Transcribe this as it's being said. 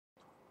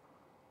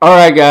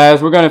Alright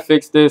guys, we're gonna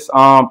fix this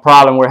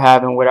problem we're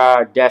having with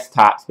our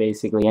desktops.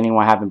 Basically,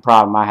 anyone having a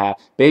problem I have.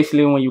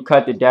 Basically, when you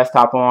cut the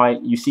desktop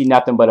on, you see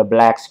nothing but a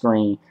black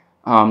screen.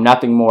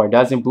 Nothing more. It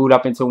doesn't boot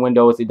up into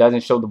Windows. It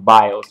doesn't show the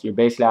BIOS. You're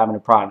basically having a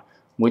problem.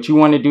 What you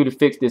want to do to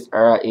fix this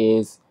error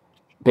is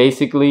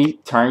basically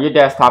turn your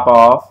desktop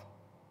off,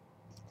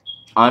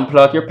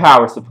 unplug your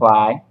power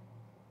supply,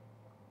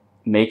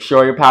 make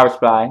sure your power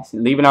supply,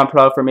 leave it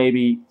unplugged for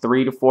maybe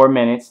 3 to 4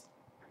 minutes.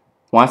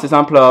 Once it's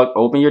unplugged,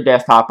 open your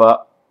desktop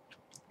up,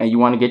 and you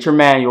want to get your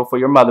manual for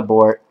your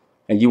motherboard,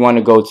 and you want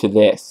to go to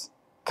this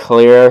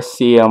Clear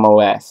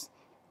CMOS.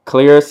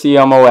 Clear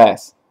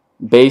CMOS.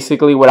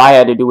 Basically, what I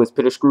had to do was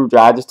put a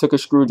screwdriver. I just took a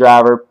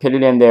screwdriver, put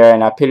it in there,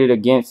 and I put it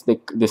against the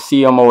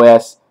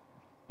CMOS,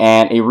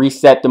 and it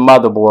reset the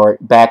motherboard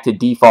back to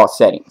default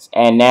settings.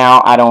 And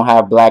now I don't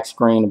have black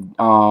screens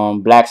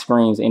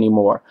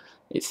anymore.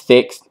 It's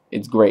fixed.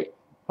 It's great.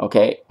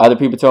 Okay. Other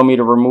people told me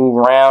to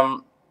remove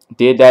RAM.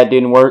 Did that,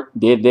 didn't work.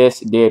 Did this,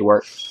 did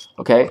work.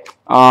 Okay.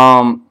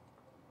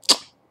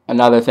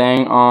 Another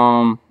thing,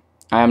 I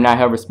am not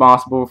held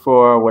responsible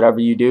for whatever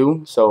you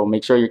do, so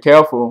make sure you're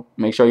careful.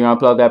 Make sure you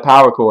unplug that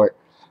power cord.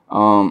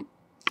 And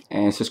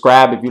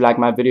subscribe if you like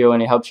my video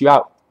and it helps you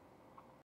out.